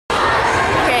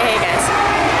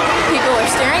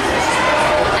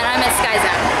Sky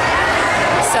Zone.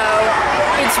 So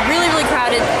it's really, really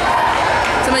crowded.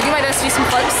 So I'm gonna do my best to do some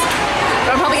flips,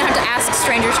 but I'm probably gonna have to ask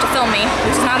strangers to film me,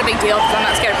 which is not a big deal because I'm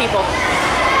not scared of people.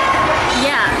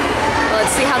 Yeah,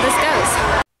 let's see how this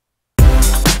goes.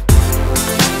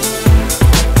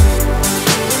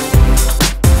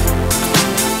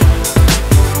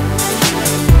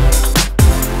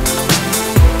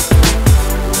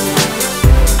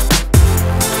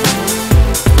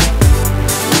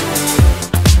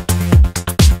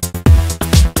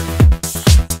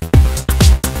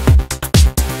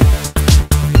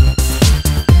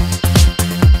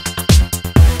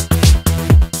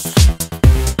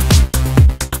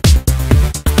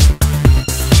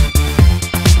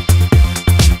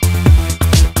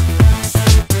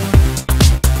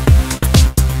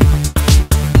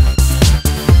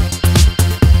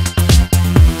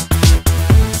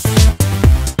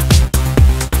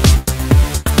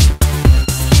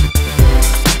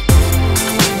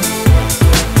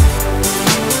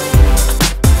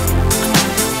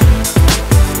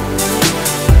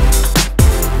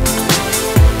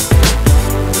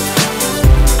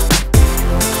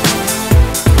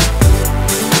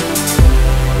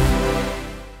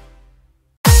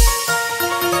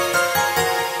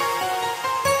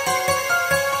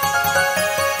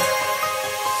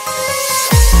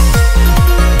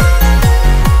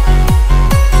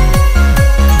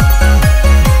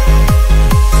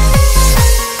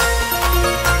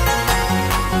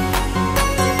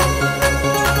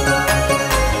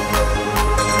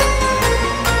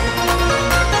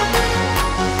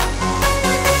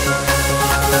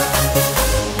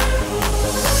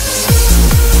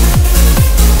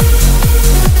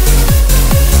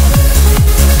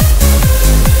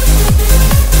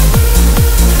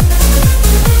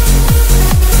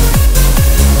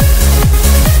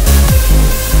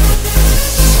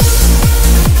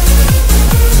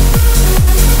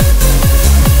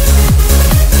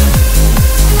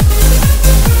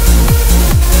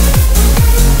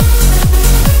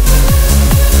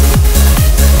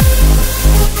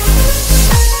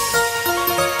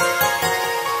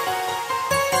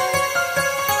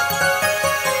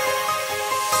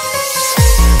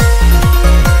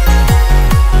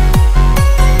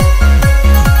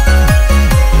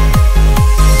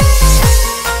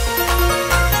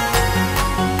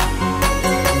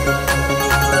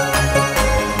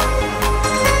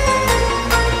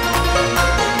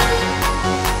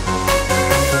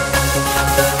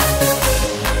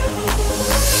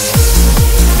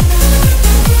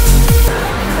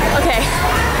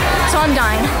 I'm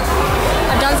dying.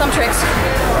 I've done some tricks,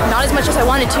 not as much as I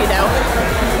wanted to though,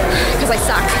 because I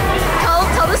suck.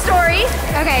 Tell the story.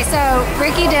 Okay, so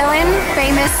Ricky Dillon,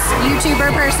 famous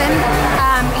YouTuber person,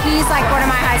 he's like one of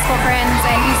my high school friends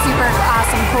and he's super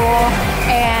awesome, cool,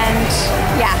 and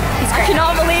yeah, he's great. I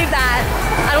cannot believe that.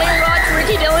 I don't even watch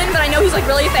Ricky Dillon, but I know he's like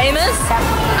really famous.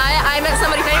 I met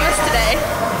somebody famous today.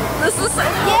 This is so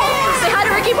cool. Yeah. Say hi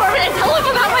to Ricky for me and tell him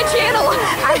about my channel.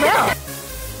 I will.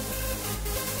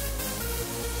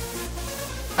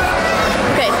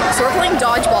 Okay, so we're playing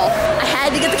dodgeball. I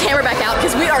had to get the camera back out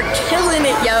because we are killing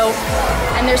it, yo.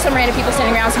 And there's some random people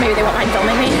standing around, so maybe they won't mind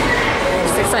filming me.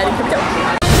 Just excited. Here we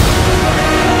go.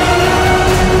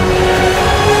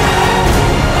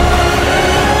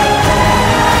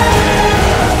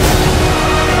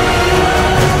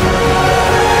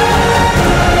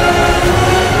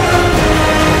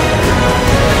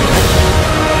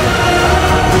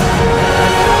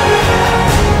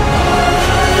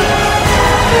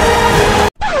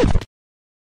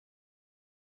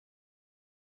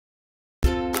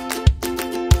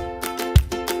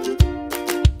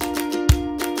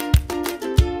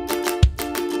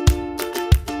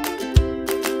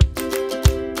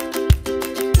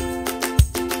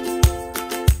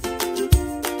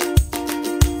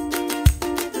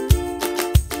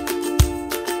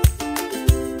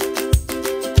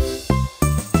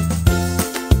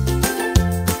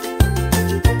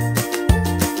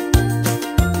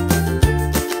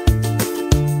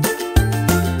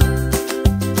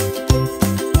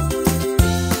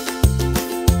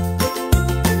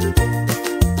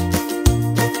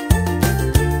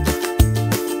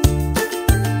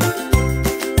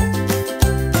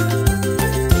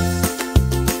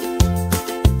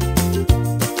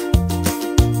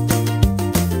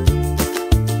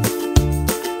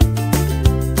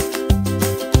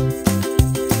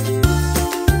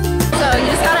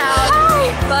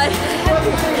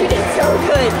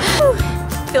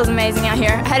 Feels amazing out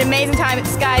here. I had an amazing time at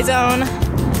Sky Zone.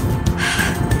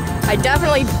 I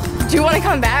definitely do want to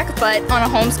come back, but on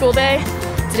a homeschool day.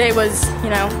 Today was, you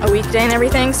know, a weekday and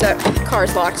everything, so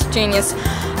car's locked. Genius.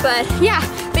 But yeah,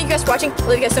 thank you you guys for watching. I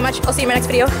love you guys so much. I'll see you in my next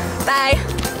video.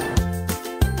 Bye.